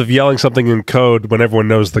point is of yelling something in code when everyone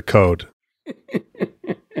knows the code.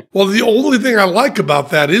 Well, the only thing I like about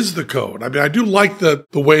that is the code. I mean, I do like the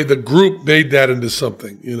way the group made that into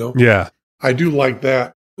something, Yeah. I do like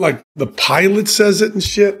that. Like the pilot says it and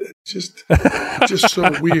shit. It's just so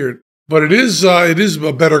weird. But it is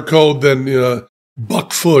a better code than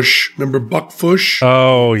Buck Fush. Remember Buck Fush?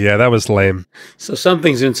 Oh, yeah, that was lame. So some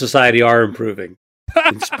things in society are improving,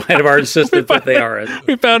 in spite of our insistence that they aren't.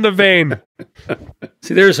 We found a vein.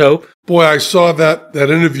 See, there's hope. Boy, I saw that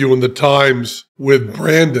interview in the Times with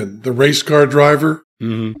Brandon, the race car driver.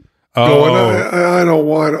 Mm-hmm. Going, I don't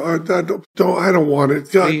want it. I don't want it.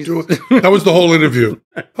 God, do it. That was the whole interview.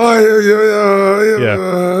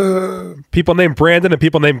 People named Brandon and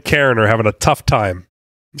people named Karen are having a tough time.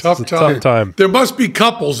 Tough time. There must be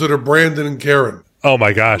couples that are Brandon and Karen. Oh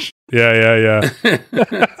my gosh. Yeah.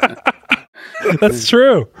 That's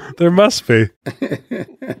true. There must be.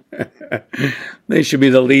 They should be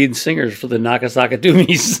the lead singers for the Nagasockittome.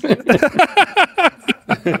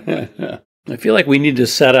 I feel like we need to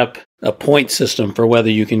set up a point system for whether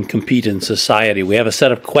you can compete in society. We have a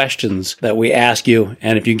set of questions that we ask you,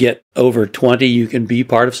 and if you get over 20, you can be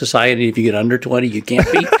part of society. If you get under 20, you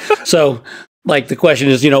can't be. So, like, the question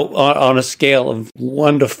is, on a scale of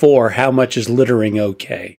 1 to 4, how much is littering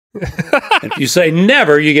okay? If you say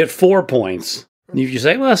never, you get 4 points. If you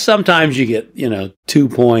say, well, sometimes you get, 2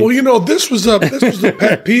 points. Well, this was a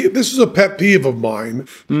pet peeve. This is a pet peeve of mine.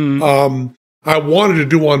 I wanted to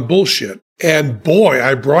do on bullshit, and boy,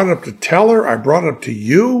 I brought it up to Teller. I brought it up to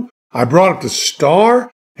you. I brought it up to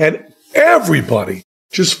Star, and everybody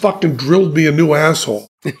just fucking drilled me a new asshole.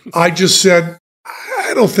 I just said,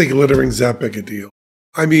 I don't think littering's that big a deal.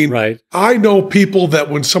 I mean, right. I know people that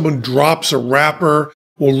when someone drops a wrapper,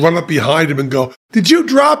 will run up behind him and go, "Did you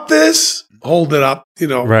drop this?" Hold it up,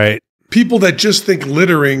 Right. People that just think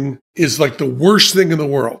littering is like the worst thing in the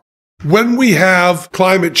world. When we have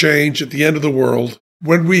climate change at the end of the world,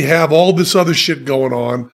 when we have all this other shit going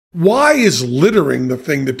on, why is littering the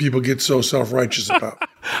thing that people get so self-righteous about?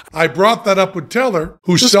 I brought that up with Teller,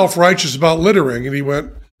 who's self-righteous about littering, and he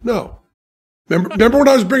went, no. Remember when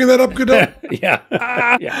I was bringing that up, Godot? Yeah.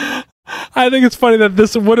 Yeah. I think it's funny that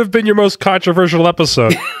this would have been your most controversial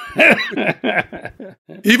episode.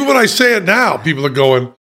 Even when I say it now, people are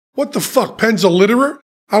going, what the fuck, Penn's a litterer?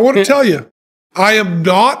 I want to tell you, I am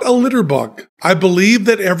not a litter bug. I believe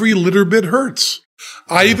that every litter bit hurts.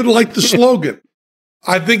 I even like the slogan.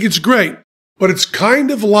 I think it's great. But it's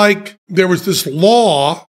kind of like there was this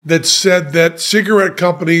law that said that cigarette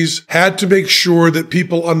companies had to make sure that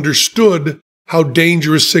people understood how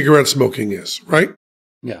dangerous cigarette smoking is, right?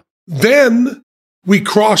 Yeah. Then we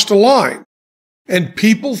crossed a line. And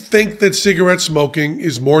people think that cigarette smoking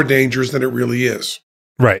is more dangerous than it really is.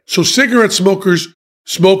 Right. So cigarette smokers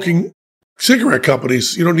smoking cigarette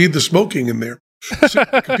companies, you don't need the smoking in there.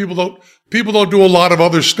 People don't do a lot of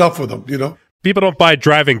other stuff with them, People don't buy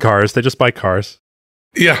driving cars, they just buy cars.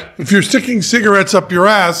 Yeah. If you're sticking cigarettes up your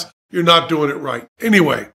ass, you're not doing it right.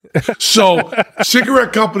 Anyway, so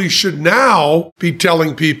cigarette companies should now be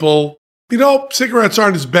telling people, cigarettes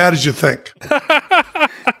aren't as bad as you think.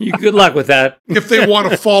 Good luck with that. If they want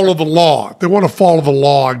to follow the law. If they want to follow the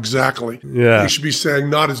law exactly. Yeah. They should be saying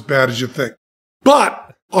not as bad as you think.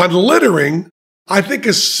 But on littering, I think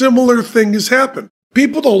a similar thing has happened.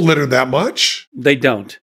 People don't litter that much. They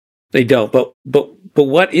don't. But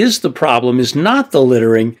what is the problem is not the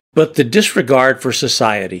littering, but the disregard for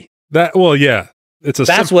society. Yeah. It's a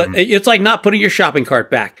That's symptom. it's like not putting your shopping cart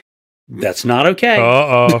back. That's not okay.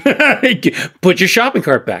 Uh-oh. Put your shopping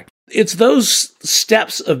cart back. It's those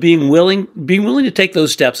steps of being willing to take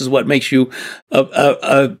those steps is what makes you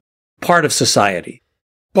a part of society.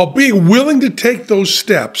 But being willing to take those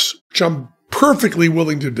steps, which I'm perfectly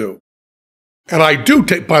willing to do. And I do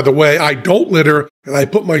take, by the way, I don't litter and I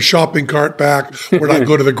put my shopping cart back when I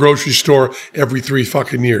go to the grocery store every 3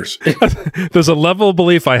 fucking years. There's a level of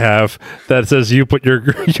belief I have that says you put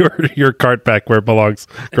your cart back where it belongs,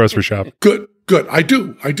 grocery shop. Good. I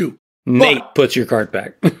do. Nate puts your cart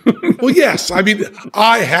back. Well, yes. I mean,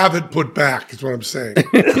 I have it put back is what I'm saying.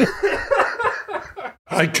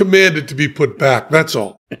 I command it to be put back. That's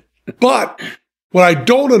all. But what I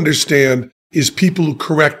don't understand is people who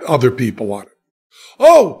correct other people on it.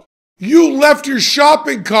 Oh, you left your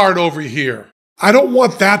shopping cart over here. I don't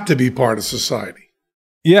want that to be part of society.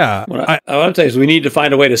 Yeah. What I want to tell you is we need to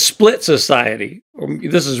find a way to split society.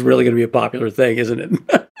 This is really going to be a popular thing, isn't it?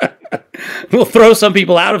 We'll throw some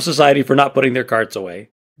people out of society for not putting their carts away.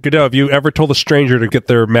 Godot, have you ever told a stranger to get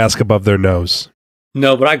their mask above their nose?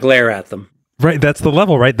 No, but I glare at them. Right, that's the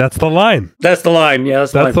level, right? That's the line. That's the line, yeah.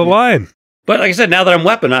 That's the line. But like I said, now that I'm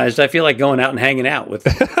weaponized, I feel like going out and hanging out with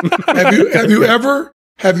them.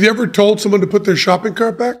 Have you ever told someone to put their shopping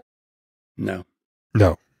cart back? No.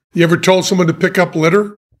 You ever told someone to pick up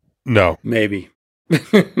litter? No. Maybe.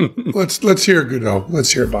 Let's hear Godot.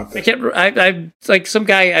 Let's hear about that. I like some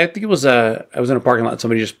guy, I think it was I was in a parking lot,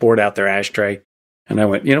 somebody just poured out their ashtray. And I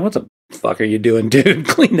went, what the fuck are you doing, dude?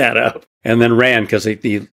 Clean that up. And then ran because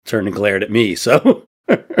he turned and glared at me. So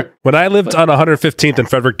when I lived on 115th in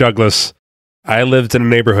Frederick Douglass, I lived in a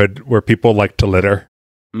neighborhood where people liked to litter.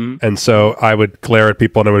 Mm-hmm. And so I would glare at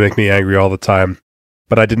people and it would make me angry all the time.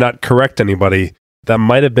 But I did not correct anybody. That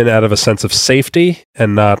might have been out of a sense of safety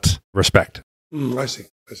and not respect. I see.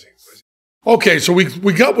 Okay, so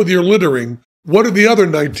we got with your littering. What are the other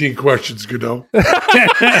 19 questions, Godot?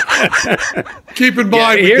 Keep in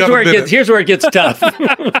mind, here's where it gets tough.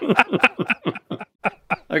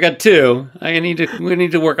 I got 2. We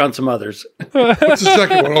need to work on some others. What's the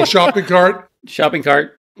second one? Oh, shopping cart. Shopping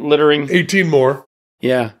cart, littering. 18 more.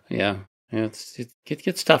 Yeah. It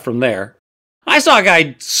gets tough from there. I saw a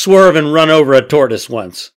guy swerve and run over a tortoise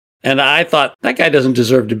once, and I thought that guy doesn't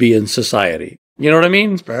deserve to be in society. You know what I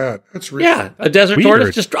mean? It's bad. That's really yeah. A desert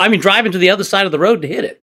weird. tortoise driving to the other side of the road to hit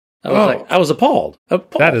it. I was appalled.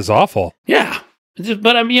 That is awful. Yeah.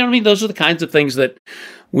 But I mean, you know what I mean? Those are the kinds of things that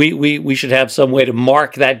we should have some way to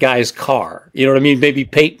mark that guy's car. You know what I mean? Maybe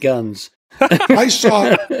paint guns. I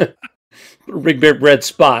saw, Big red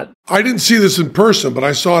spot. I didn't see this in person, but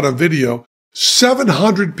I saw it on video.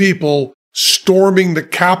 700 people storming the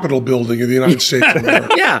Capitol building of the United States of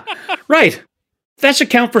America. Yeah, right. That should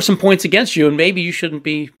count for some points against you, and maybe you shouldn't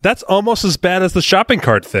be. That's almost as bad as the shopping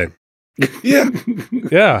cart thing. Yeah.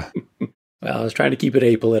 Yeah. Well, I was trying to keep it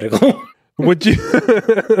apolitical. Would you?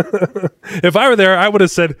 If I were there, I would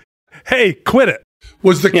have said, "Hey, quit it."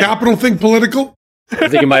 Was the Capitol thing political? I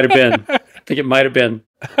think it might have been.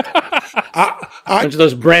 I, Bunch of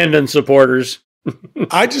those Brandon supporters.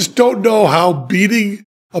 I just don't know how beating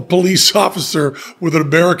a police officer with an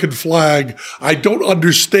American flag, I don't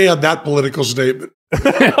understand that political statement.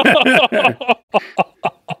 I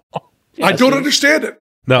don't understand it.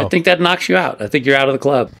 No. I think that knocks you out. I think you're out of the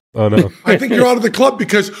club. Oh no. I think you're out of the club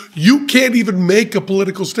because you can't even make a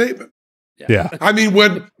political statement. Yeah. I mean,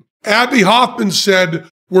 when Abby Hoffman said,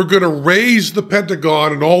 we're going to raise the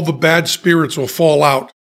Pentagon and all the bad spirits will fall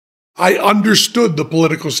out, I understood the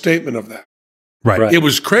political statement of that. Right. It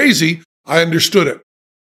was crazy. I understood it.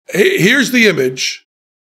 Here's the image.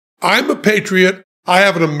 I'm a patriot. I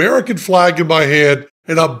have an American flag in my hand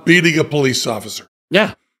and I'm beating a police officer.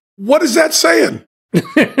 Yeah. What is that saying?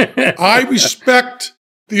 I respect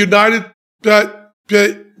the United...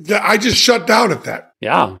 I just shut down at that.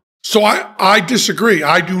 Yeah. So I disagree.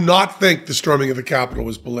 I do not think the storming of the Capitol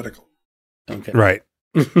was political. Okay. Right.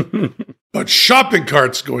 But shopping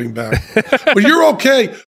carts going back. But you're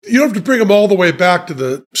okay. You don't have to bring them all the way back to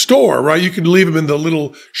the store, right? You can leave them in the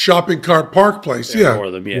little shopping cart park place. Yeah. More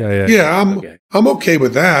of them, Yeah, I'm okay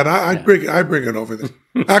with that. I bring it over there.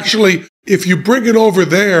 Actually, if you bring it over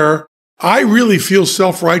there, I really feel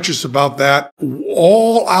self-righteous about that,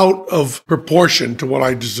 all out of proportion to what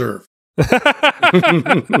I deserve.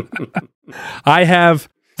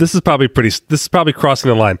 This is probably crossing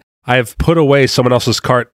the line. I have put away someone else's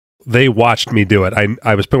cart. They watched me do it.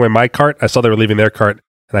 I was putting away my cart. I saw they were leaving their cart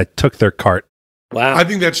and I took their cart. Wow. I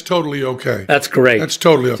think that's totally okay. That's great. That's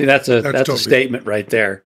totally okay. See, that's totally a statement right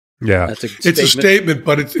there. Yeah. It's a statement,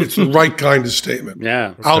 but it's the right kind of statement.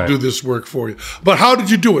 Yeah. I'll do this work for you. But how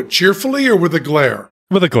did you do it? Cheerfully or with a glare?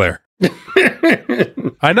 With a glare.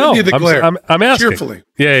 I know. Give me the glare. I'm asking. Cheerfully.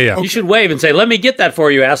 Yeah. You should wave and say, "Let me get that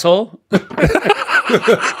for you, asshole."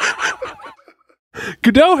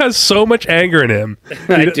 Godot has so much anger in him.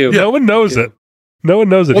 I do. No one knows it. No one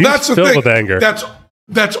knows it. Well, He's that's the filled thing. with anger.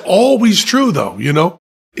 That's always true, though. You know,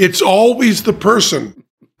 it's always the person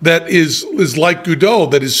that is like Godot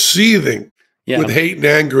that is seething with hate and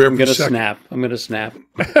anger every second. I'm gonna snap.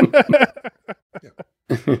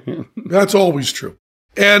 That's always true.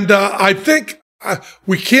 And I think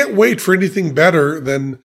we can't wait for anything better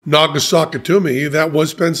than Nagasockittome. That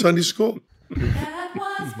was Penn Sunday School. That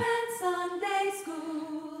was Penn Sunday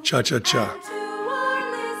School. Cha-cha-cha. And to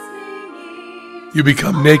our listening ears, You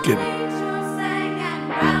become naked. nature sang and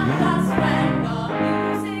round us rang the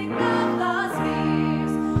music of the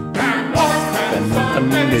spheres. That was Penn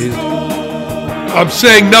Sunday School. I'm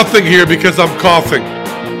saying nothing here because I'm coughing.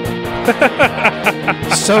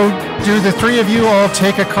 So, do the three of you all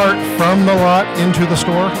take a cart from the lot into the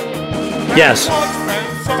store? Yes.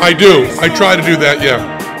 I do. I try to do that,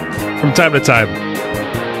 yeah. From time to time.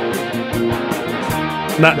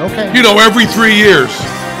 Not Okay. You know, every 3 years.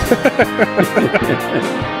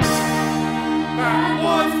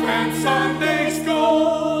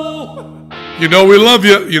 You know we love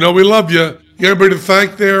you. You know we love you. You got anybody to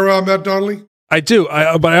thank there, Matt Donnelly? I do,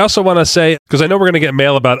 but I also want to say, because I know we're going to get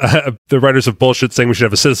mail about the writers of bullshit saying we should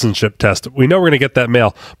have a citizenship test. We know we're going to get that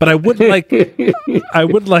mail, but I would like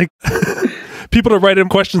people to write in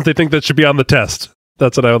questions they think that should be on the test.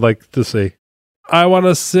 That's what I would like to see. I want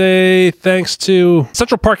to say thanks to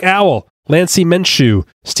Central Park Owl, Lancey Menshew,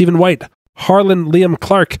 Stephen White, Harlan Liam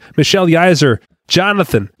Clark, Michelle Yiser,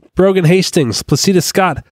 Jonathan, Brogan Hastings, Placida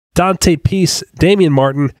Scott, Dante Peace, Damian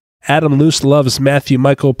Martin, Adam Luce Loves Matthew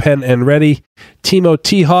Michael Penn and Reddy, Timo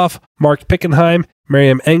Tehoff, Mark Pickenheim,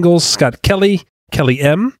 Miriam Engels, Scott Kelly, Kelly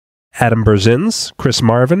M., Adam Berzins, Chris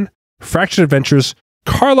Marvin, Fractured Adventures,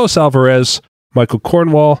 Carlos Alvarez, Michael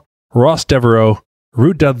Cornwall, Ross Devereaux,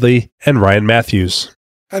 Rue Dudley, and Ryan Matthews.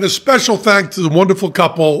 And a special thanks to the wonderful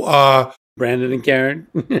couple, Brandon and Karen.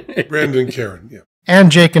 Brandon and Karen. Yeah.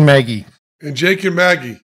 And Jake and Maggie. And Jake and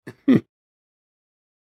Maggie.